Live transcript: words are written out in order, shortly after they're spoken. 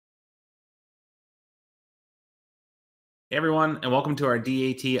Hey everyone, and welcome to our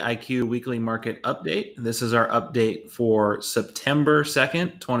DAT IQ weekly market update. This is our update for September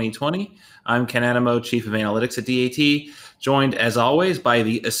 2nd, 2020. I'm Ken Adamo, Chief of Analytics at DAT, joined as always by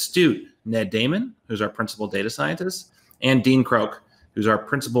the astute Ned Damon, who's our Principal Data Scientist, and Dean Croke, who's our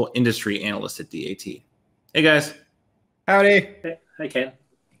Principal Industry Analyst at DAT. Hey guys. Howdy. Hey Ken.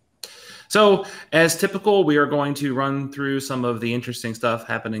 So as typical, we are going to run through some of the interesting stuff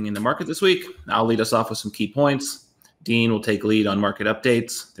happening in the market this week. I'll lead us off with some key points. Dean will take lead on market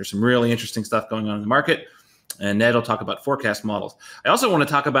updates. There's some really interesting stuff going on in the market. And Ned will talk about forecast models. I also want to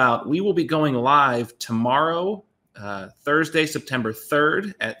talk about, we will be going live tomorrow, Thursday, September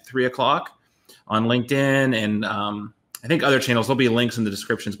 3rd at 3 o'clock on LinkedIn and I think other channels. There'll be links in the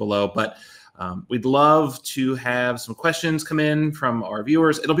descriptions below. But we'd love to have some questions come in from our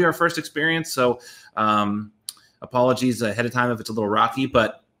viewers. It'll be our first experience, so apologies ahead of time if it's a little rocky,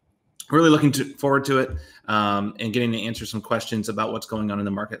 but really looking forward to it and getting to answer some questions about what's going on in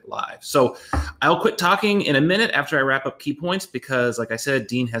the market live. So I'll quit talking in a minute after I wrap up key points because, like I said,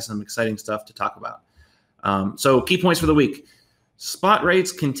 Dean has some exciting stuff to talk about. So key points for the week. Spot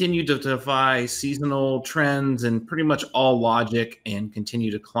rates continue to defy seasonal trends and pretty much all logic and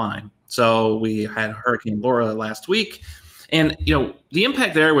continue to climb. So we had Hurricane Laura last week. And, you know, the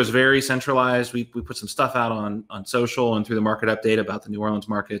impact there was very centralized. We put some stuff out on social and through the market update about the New Orleans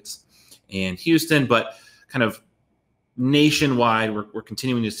markets and Houston, but kind of nationwide, we're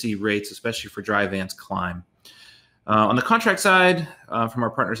continuing to see rates, especially for dry vans, climb. On the contract side, from our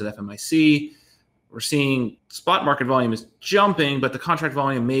partners at FMIC, we're seeing spot market volume is jumping, but the contract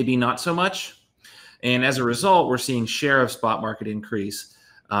volume maybe not so much. And as a result, we're seeing share of spot market increase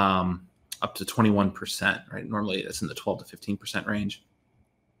up to 21%, right? Normally it's in the 12 to 15% range.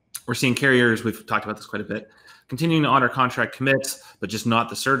 We're seeing carriers, we've talked about this quite a bit, continuing to honor contract commits, but just not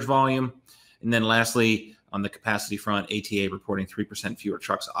the surge volume. And then lastly, on the capacity front, ATA reporting 3% fewer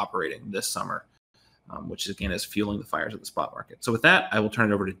trucks operating this summer, which again is fueling the fires of the spot market. So with that, I will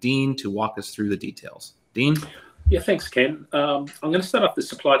turn it over to Dean to walk us through the details. Dean? Yeah, thanks, Ken. I'm going to start off the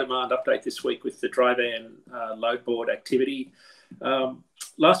supply-demand update this week with the dry van load board activity.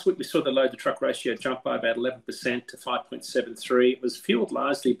 Last week, we saw the load-to-truck ratio jump by about 11% to 5.73. It was fueled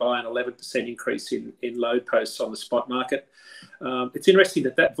largely by an 11% increase in load posts on the spot market. It's interesting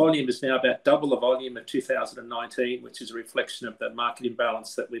that volume is now about double the volume of 2019, which is a reflection of the market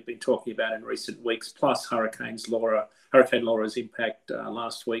imbalance that we've been talking about in recent weeks, plus Hurricane Laura's impact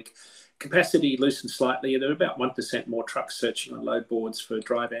last week. Capacity loosened slightly, and there were about 1% more trucks searching on load boards for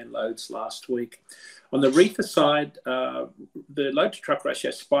dry van loads last week. On the reefer side, the load-to-truck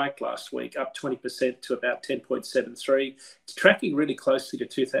ratio spiked last week, up 20% to about 10.73. It's tracking really closely to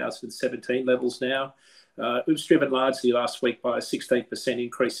 2017 levels now. It was driven largely last week by a 16%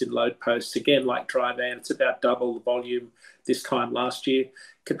 increase in load posts. Again, like dry van, it's about double the volume this time last year.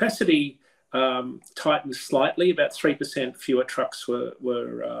 Capacity tightened slightly, about 3% fewer trucks were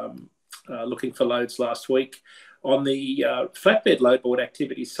looking for loads last week. On the flatbed load board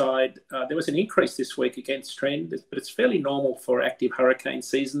activity side, there was an increase this week against trend, but it's fairly normal for active hurricane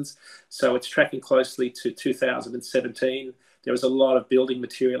seasons. So it's tracking closely to 2017. There was a lot of building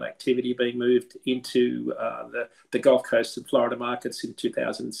material activity being moved into the Gulf Coast and Florida markets in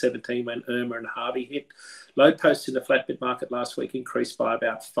 2017 when Irma and Harvey hit. Load posts in the flatbed market last week increased by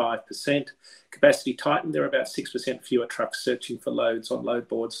about 5%. Capacity tightened. There were about 6% fewer trucks searching for loads on load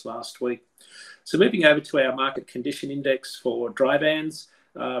boards last week. So moving over to our market condition index for dry vans,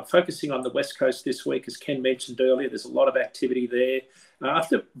 focusing on the West Coast this week, as Ken mentioned earlier, there's a lot of activity there.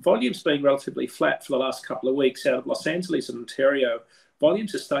 After volumes being relatively flat for the last couple of weeks out of Los Angeles and Ontario,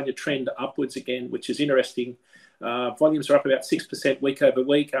 volumes are starting to trend upwards again, which is interesting. Volumes are up about 6% week over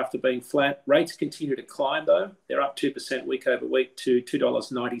week after being flat. Rates continue to climb, though. They're up 2% week over week to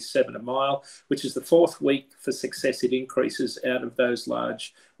 $2.97 a mile, which is the fourth week for successive increases out of those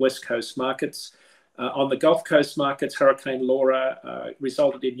large West Coast markets. On the Gulf Coast markets, Hurricane Laura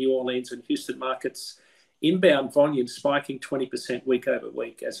resulted in New Orleans and Houston markets inbound volume spiking 20% week over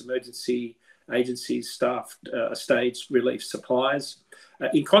week as emergency agencies staffed staged relief supplies.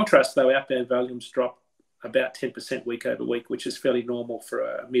 In contrast, though, outbound volumes dropped about 10% week over week, which is fairly normal for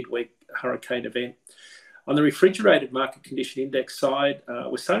a midweek hurricane event. On the refrigerated market condition index side,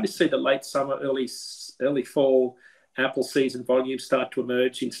 we're starting to see the late summer, early fall apple season volumes start to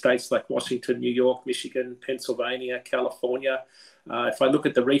emerge in states like Washington, New York, Michigan, Pennsylvania, California. If I look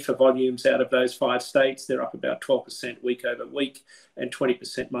at the reefer volumes out of those 5 states, they're up about 12% week over week and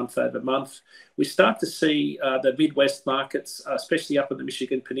 20% month over month. We start to see the Midwest markets, especially up in the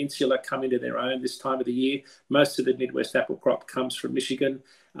Michigan Peninsula, come into their own this time of the year. Most of the Midwest apple crop comes from Michigan.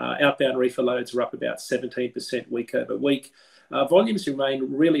 Outbound reefer loads are up about 17% week over week. Volumes remain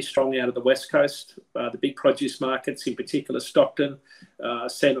really strong out of the West Coast. The big produce markets, in particular Stockton,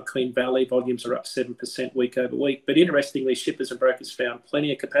 San Joaquin Valley, volumes are up 7% week over week. But interestingly, shippers and brokers found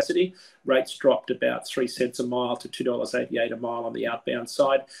plenty of capacity. Rates dropped about 3 cents a mile to $2.88 a mile on the outbound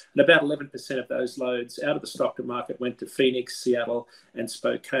side. And about 11% of those loads out of the Stockton market went to Phoenix, Seattle, and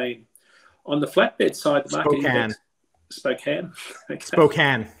Spokane. On the flatbed side, the market index... Spokane? Okay.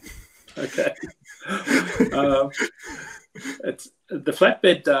 Spokane. Okay. The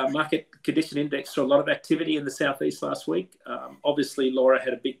flatbed market condition index saw a lot of activity in the southeast last week. Obviously, Laura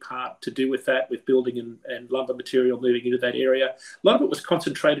had a big part to do with that, with building and lumber material moving into that area. A lot of it was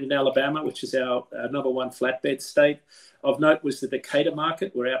concentrated in Alabama, which is our number one flatbed state. Of note was the Decatur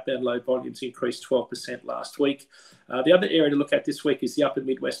market, where outbound load volumes increased 12% last week. The other area to look at this week is the upper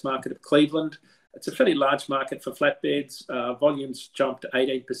Midwest market of Cleveland. It's a fairly large market for flatbeds. Volumes jumped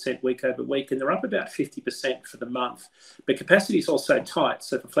 18% week over week, and they're up about 50% for the month. But capacity is also tight.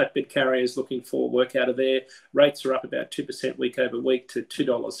 So for flatbed carriers looking for work out of there, rates are up about 2% week over week to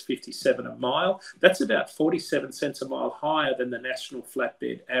 $2.57 a mile. That's about 47 cents a mile higher than the national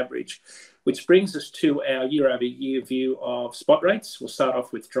flatbed average, which brings us to our year-over-year view of spot rates. We'll start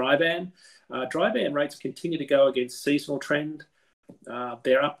off with dry van. Dry van rates continue to go against seasonal trend.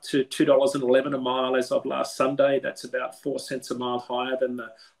 They're up to $2.11 a mile as of last Sunday. That's about 4 cents a mile higher than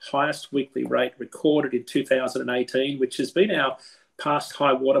the highest weekly rate recorded in 2018, which has been our past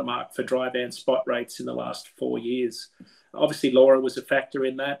high watermark for dry van spot rates in the last 4 years. Obviously, Laura was a factor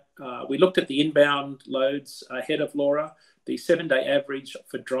in that. We looked at the inbound loads ahead of Laura. The 7-day average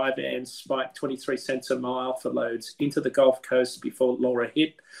for dry vans spiked 23 cents a mile for loads into the Gulf Coast before Laura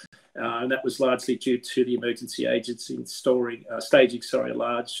hit. And that was largely due to the emergency agency staging a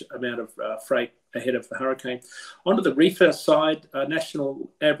large amount of freight ahead of the hurricane. Onto the reefer side, national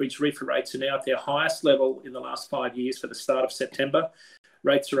average reefer rates are now at their highest level in the last 5 years for the start of September.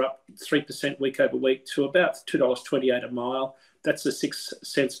 Rates are up 3% week over week to about $2.28 a mile. That's a 6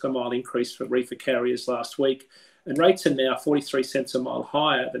 cents per mile increase for reefer carriers last week. And rates are now 43 cents a mile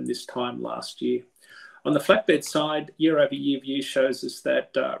higher than this time last year. On the flatbed side, year-over-year view shows us that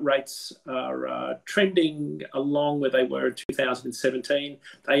rates are trending along where they were in 2017.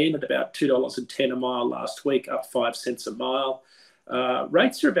 They ended about $2.10 a mile last week, up 5 cents a mile.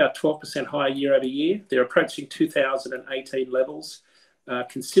 Rates are about 12% higher year-over-year. They're approaching 2018 levels,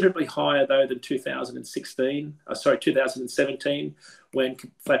 considerably higher, though, than 2017, when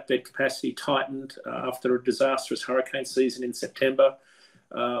flatbed capacity tightened after a disastrous hurricane season in September.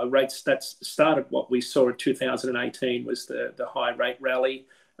 Rates that started what we saw in 2018 was the high rate rally.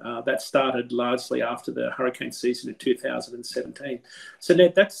 That started largely after the hurricane season in 2017. So,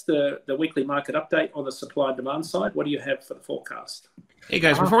 Ned, that's the weekly market update on the supply and demand side. What do you have for the forecast? Hey,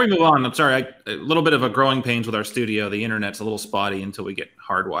 guys, before we move on, I'm sorry, a little bit of a growing pains with our studio. The internet's a little spotty until we get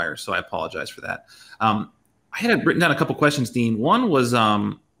hardwire, so I apologize for that. I had written down a couple questions, Dean. One was,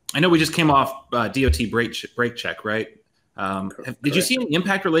 I know we just came off DOT brake check, right? Did you see any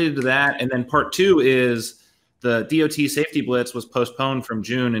impact related to that? And then part two is the DOT safety blitz was postponed from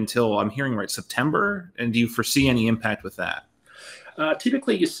June until, I'm hearing right, September. And do you foresee any impact with that?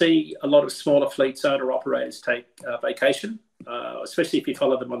 Typically, you see a lot of smaller fleets, owner-operators take vacation. Especially if you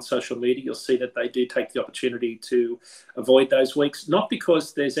follow them on social media, you'll see that they do take the opportunity to avoid those weeks, not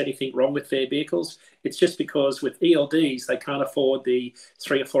because there's anything wrong with their vehicles. It's just because with ELDs, they can't afford the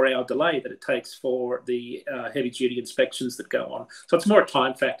 3 or 4 hour delay that it takes for the heavy duty inspections that go on. So it's more a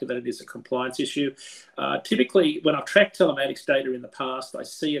time factor than it is a compliance issue. Typically, when I've tracked telematics data in the past, I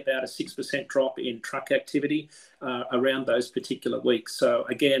see about a 6% drop in truck activity around those particular weeks. So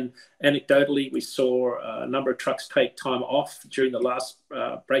again, anecdotally, we saw a number of trucks take time off during the last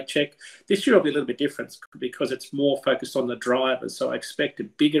brake check. This year will be a little bit different because it's more focused on the driver. So I expect a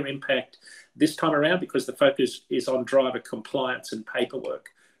bigger impact this time around because the focus is on driver compliance and paperwork,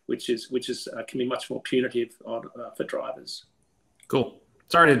 which can be much more punitive for drivers. Cool.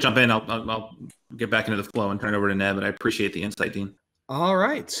 Sorry to jump in. I'll get back into the flow and turn it over to Ned, but I appreciate the insight, Dean. All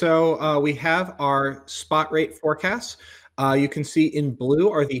right. So we have our spot rate forecasts. You can see in blue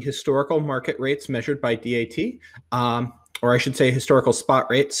are the historical market rates measured by DAT, or I should say historical spot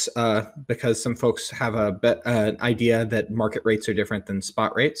rates, because some folks have an idea that market rates are different than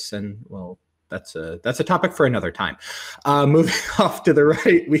spot rates. And well, that's a topic for another time. Moving off to the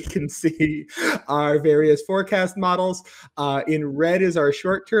right, we can see our various forecast models. In red is our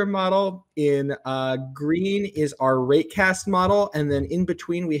short-term model. In green is our ratecast model. And then in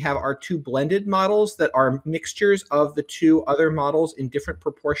between, we have our two blended models that are mixtures of the two other models in different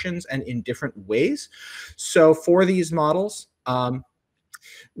proportions and in different ways. So for these models,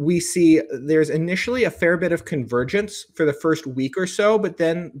 we see there's initially a fair bit of convergence for the first week or so, but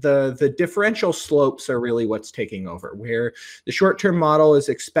then the differential slopes are really what's taking over, where the short-term model is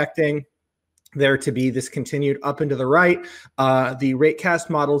expecting there to be this continued up and to the right. The ratecast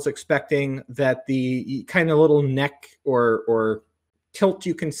model is expecting that the kind of little neck or tilt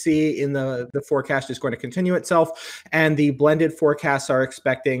you can see in the forecast is going to continue itself. And the blended forecasts are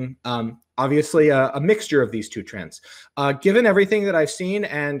expecting, obviously, a mixture of these two trends. Given everything that I've seen,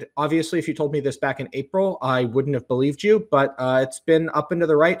 and obviously, if you told me this back in April, I wouldn't have believed you, but it's been up and to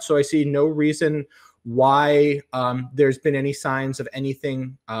the right. So I see no reason why there's been any signs of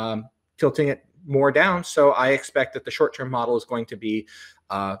anything tilting it more down. So I expect that the short-term model is going to be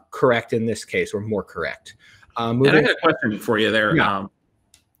correct in this case, or more correct. And I got a question for you there. Yeah.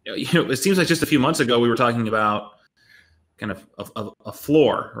 It seems like just a few months ago we were talking about kind of a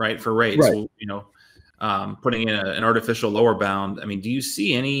floor, right, for rates. Right. So, putting in an artificial lower bound. I mean, do you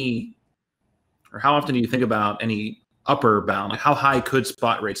see any, or how often do you think about any upper bound? Like, how high could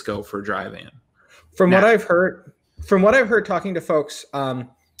spot rates go for a dry van? From what I've heard talking to folks,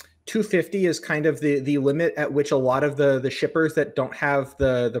 250 is kind of the limit at which a lot of the shippers that don't have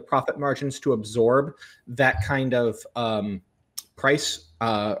the profit margins to absorb that kind of price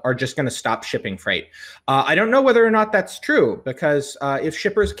are just going to stop shipping freight. I don't know whether or not that's true, because if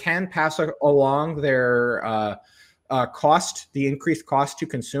shippers can pass along their the increased cost to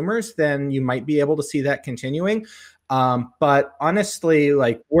consumers, then you might be able to see that continuing. But honestly,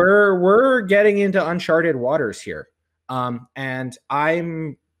 like, we're getting into uncharted waters here, and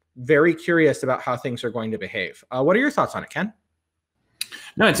I'm very curious about how things are going to behave. What are your thoughts on it, Ken?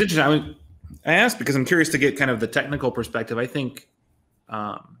 No, it's interesting. I asked because I'm curious to get kind of the technical perspective. I think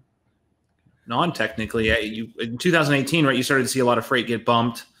non-technically, in 2018, right, you started to see a lot of freight get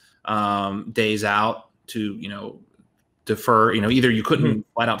bumped days out to, defer. Either you couldn't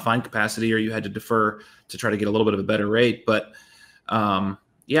flat out find capacity, or you had to defer to try to get a little bit of a better rate. But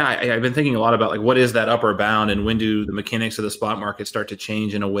yeah, I've been thinking a lot about, like, what is that upper bound, and when do the mechanics of the spot market start to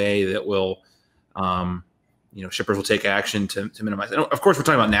change in a way that will, shippers will take action to minimize it. And of course, we're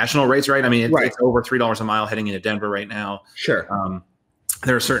talking about national rates, right? I mean, it's over $3 a mile heading into Denver right now. Sure.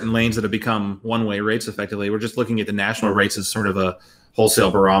 There are certain lanes that have become one-way rates effectively. We're just looking at the national rates as sort of a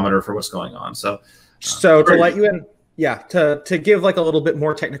wholesale barometer for what's going on. So to let you in. Yeah, to give like a little bit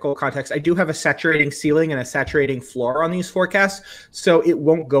more technical context, I do have a saturating ceiling and a saturating floor on these forecasts, so it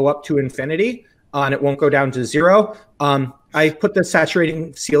won't go up to infinity and it won't go down to zero. I put the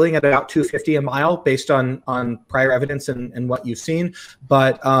saturating ceiling at about 250 a mile based on prior evidence and what you've seen.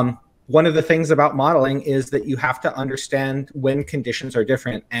 But one of the things about modeling is that you have to understand when conditions are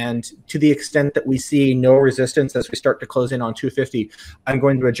different. And to the extent that we see no resistance as we start to close in on 250, I'm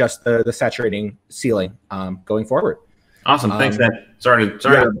going to adjust the saturating ceiling going forward. Awesome. Thanks, Ned. Sorry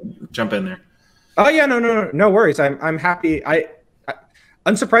to jump in there. Oh, yeah, no worries. I'm happy.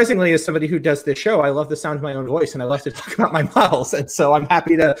 Unsurprisingly, as somebody who does this show, I love the sound of my own voice, and I love to talk about my models. And so I'm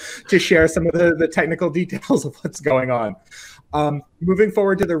happy to share some of the technical details of what's going on. Moving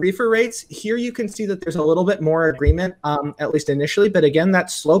forward to the reefer rates, here you can see that there's a little bit more agreement, at least initially. But again,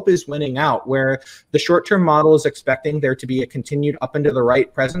 that slope is winning out, where the short-term model is expecting there to be a continued up and to the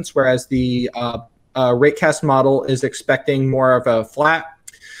right presence, whereas the ratecast model is expecting more of a flat.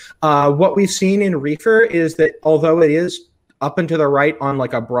 What we've seen in reefer is that although it is up and to the right on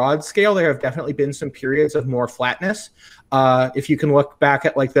like a broad scale, there have definitely been some periods of more flatness. If you can look back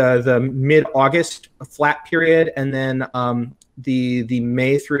at like the mid-August flat period, and then the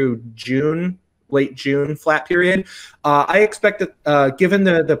May through June, late June flat period, I expect that given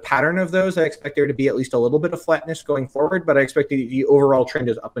the pattern of those, I expect there to be at least a little bit of flatness going forward, but I expect the overall trend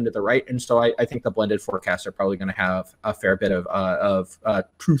is up and to the right. And so I think the blended forecasts are probably going to have a fair bit of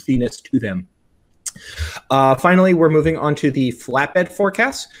truthiness to them. Finally, we're moving on to the flatbed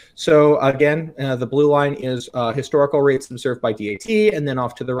forecast. So again, the blue line is historical rates observed by DAT, and then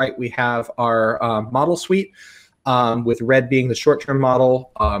off to the right we have our model suite, with red being the short-term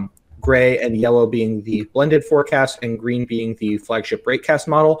model, gray and yellow being the blended forecast, and green being the flagship ratecast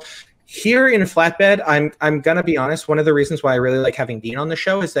model. Here in flatbed, I'm gonna be honest, one of the reasons why I really like having Dean on the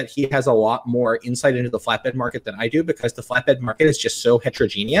show is that he has a lot more insight into the flatbed market than I do, because the flatbed market is just so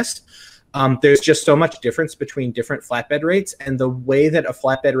heterogeneous. There's just so much difference between different flatbed rates, and the way that a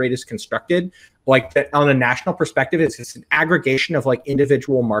flatbed rate is constructed, like that on a national perspective, it's an aggregation of like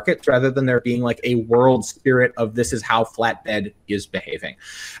individual markets rather than there being like a world spirit of this is how flatbed is behaving.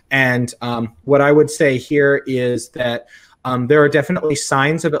 And what I would say here is that there are definitely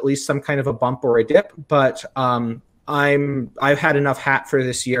signs of at least some kind of a bump or a dip, but I've had enough hat for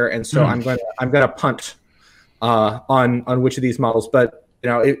this year, and so I'm gonna punt on which of these models. But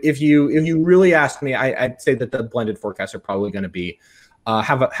if you really ask me, I'd say that the blended forecasts are probably going to be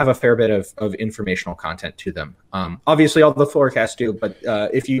have a fair bit of informational content to them. Obviously, all the forecasts do, but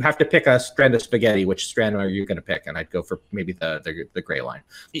if you have to pick a strand of spaghetti, which strand are you going to pick? And I'd go for maybe the gray line,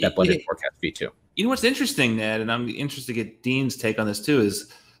 that blended forecast V2. You know what's interesting, Ned, and I'm interested to get Dean's take on this too,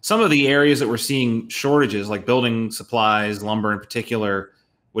 is some of the areas that we're seeing shortages, like building supplies, lumber in particular,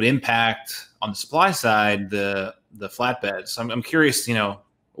 would impact on the supply side the flatbeds. So I'm curious. I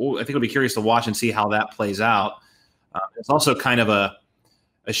think it'll be curious to watch and see how that plays out. It's also kind of a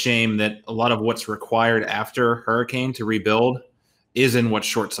shame that a lot of what's required after hurricane to rebuild is in what's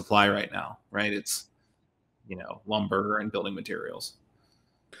short supply right now, right? It's, lumber and building materials.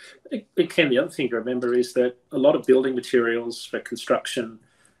 Ken, the other thing to remember is that a lot of building materials for construction,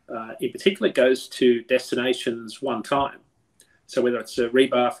 in particular, goes to destinations one time. So whether it's a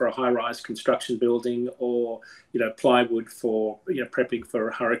rebar for a high-rise construction building, or plywood for prepping for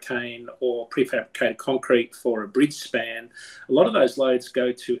a hurricane, or prefabricated concrete for a bridge span, a lot of those loads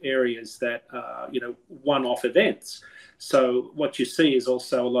go to areas that are one-off events. So what you see is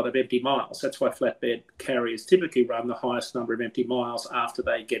also a lot of empty miles. That's why flatbed carriers typically run the highest number of empty miles after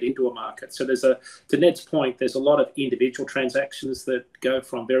they get into a market. So to Ned's point, there's a lot of individual transactions that go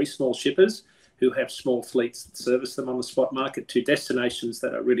from very small shippers who have small fleets that service them on the spot market to destinations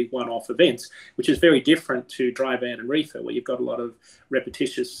that are really one-off events, which is very different to dry van and reefer, where you've got a lot of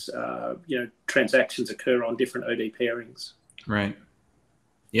repetitious, transactions occur on different OD pairings. Right.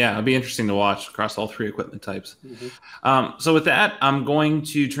 Yeah, it'll be interesting to watch across all three equipment types. Mm-hmm. So with that, I'm going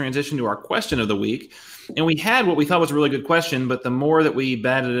to transition to our question of the week. And we had what we thought was a really good question, but the more that we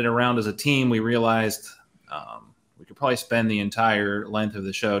batted it around as a team, we realized we could probably spend the entire length of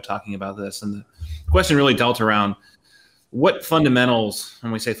the show talking about this. And the question really dealt around what fundamentals,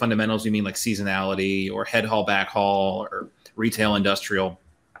 when we say fundamentals, you mean like seasonality or head haul, back haul, or retail industrial,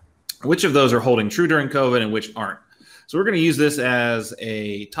 which of those are holding true during COVID and which aren't? So we're going to use this as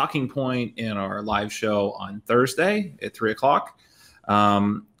a talking point in our live show on Thursday at 3:00.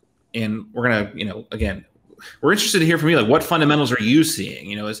 And we're going to, again, we're interested to hear from you. Like, what fundamentals are you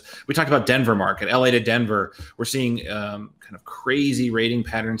seeing? As we talked about Denver market, LA to Denver, we're seeing kind of crazy rating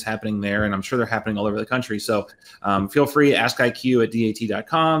patterns happening there, and I'm sure they're happening all over the country. So feel free,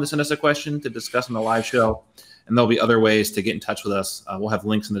 askiq@dat.com to send us a question to discuss on the live show. And there'll be other ways to get in touch with us. We'll have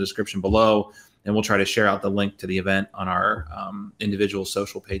links in the description below, and we'll try to share out the link to the event on our individual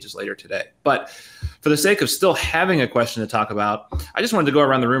social pages later today. But for the sake of still having a question to talk about, I just wanted to go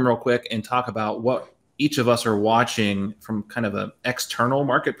around the room real quick and talk about what each of us are watching from kind of an external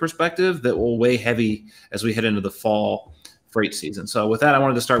market perspective that will weigh heavy as we head into the fall freight season. So with that, I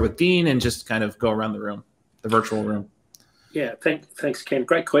wanted to start with Dean and just kind of go around the room, the virtual room. Yeah, thanks, Ken.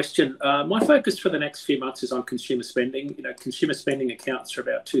 Great question. My focus for the next few months is on consumer spending. Consumer spending accounts for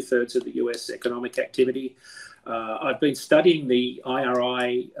about 2/3 of the US economic activity. I've been studying the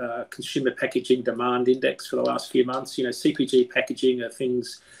IRI Consumer Packaging Demand Index for the last few months. CPG packaging are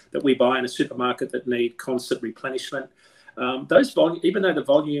things that we buy in a supermarket that need constant replenishment. Even though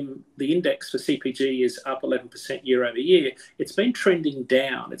the index for CPG is up 11% year over year, it's been trending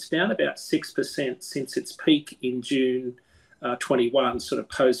down. It's down about 6% since its peak in June 21, sort of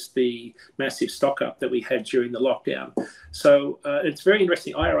post the massive stock up that we had during the lockdown. So it's very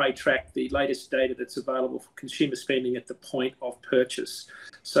interesting. IRA tracked the latest data that's available for consumer spending at the point of purchase.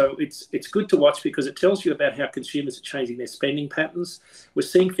 So it's good to watch because it tells you about how consumers are changing their spending patterns. We're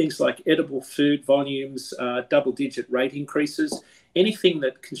seeing things like edible food volumes, double-digit rate increases, anything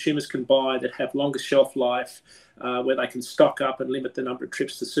that consumers can buy that have longer shelf life, where they can stock up and limit the number of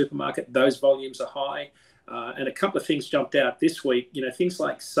trips to the supermarket. Those volumes are high. And a couple of things jumped out this week. Things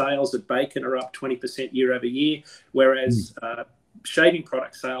like sales of bacon are up 20% year over year, whereas shaving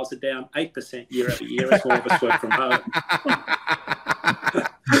product sales are down 8% year over year as more of us work from home.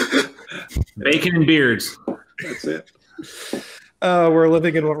 Bacon and beards. That's it. We're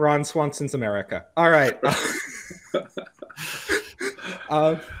living in Ron Swanson's America. All right.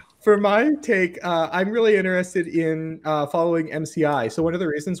 For my take, I'm really interested in following MCI. So one of the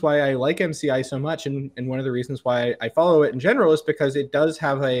reasons why I like MCI so much, and one of the reasons why I follow it in general, is because it does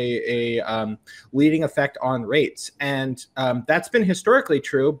have a leading effect on rates. And that's been historically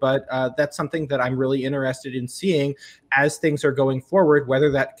true, but that's something that I'm really interested in seeing as things are going forward,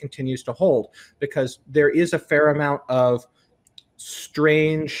 whether that continues to hold, because there is a fair amount of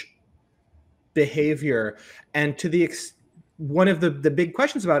strange behavior. And to the one of the big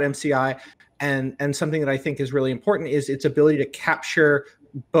questions about MCI and something that I think is really important is its ability to capture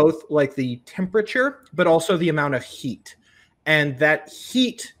both like the temperature, but also the amount of heat. And that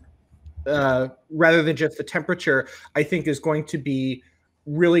heat, rather than just the temperature, I think is going to be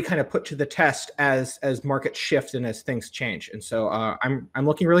really kind of put to the test as markets shift and as things change. And so I'm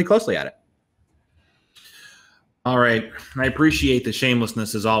looking really closely at it. All right. I appreciate the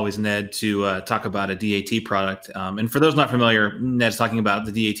shamelessness as always, Ned, to talk about a DAT product. And for those not familiar, Ned's talking about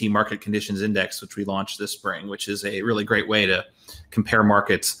the DAT Market Conditions Index, which we launched this spring, which is a really great way to compare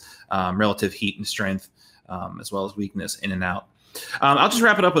markets, relative heat and strength, as well as weakness in and out. I'll just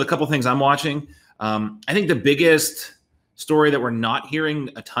wrap it up with a couple things I'm watching. I think the biggest story that we're not hearing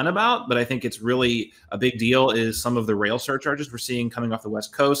a ton about, but I think it's really a big deal, is some of the rail surcharges we're seeing coming off the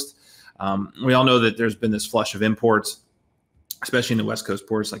West Coast. We all know that there's been this flush of imports, especially in the West Coast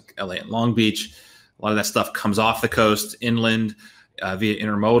ports like LA and Long Beach. A lot of that stuff comes off the coast inland via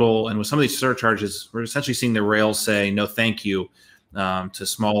intermodal. And with some of these surcharges, we're essentially seeing the rails say no thank you to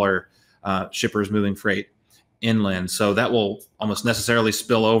smaller shippers moving freight inland. So that will almost necessarily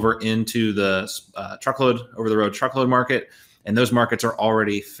spill over into the truckload, over-the-road truckload market. And those markets are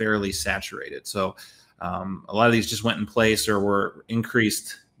already fairly saturated. So a lot of these just went in place or were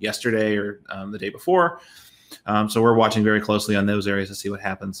increased yesterday or the day before. So we're watching very closely on those areas to see what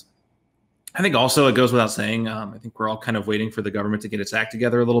happens. I think also it goes without saying, I think we're all kind of waiting for the government to get its act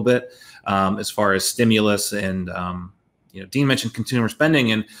together a little bit as far as stimulus. And, Dean mentioned consumer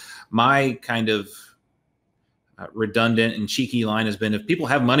spending, and my kind of redundant and cheeky line has been, if people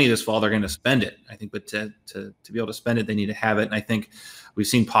have money this fall, they're going to spend it. I think, but to be able to spend it, they need to have it. And I think we've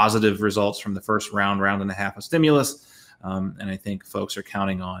seen positive results from the first round and a half of stimulus. And I think folks are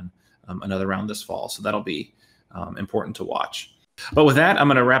counting on another round this fall. So that'll be important to watch. But with that, I'm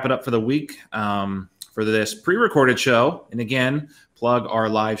going to wrap it up for the week for this pre-recorded show. And again, plug our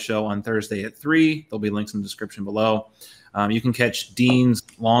live show on Thursday at 3. There'll be links in the description below. You can catch Dean's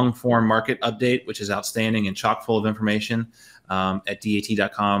long-form market update, which is outstanding and chock full of information at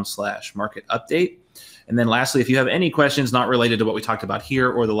dat.com/market update. And then lastly, if you have any questions not related to what we talked about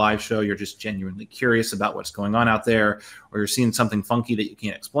here or the live show, you're just genuinely curious about what's going on out there, or you're seeing something funky that you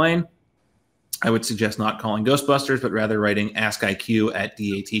can't explain, I would suggest not calling Ghostbusters, but rather writing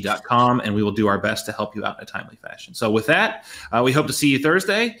askiq@dat.com, and we will do our best to help you out in a timely fashion. So with that, we hope to see you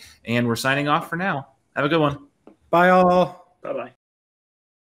Thursday, and we're signing off for now. Have a good one. Bye, all. Bye-bye.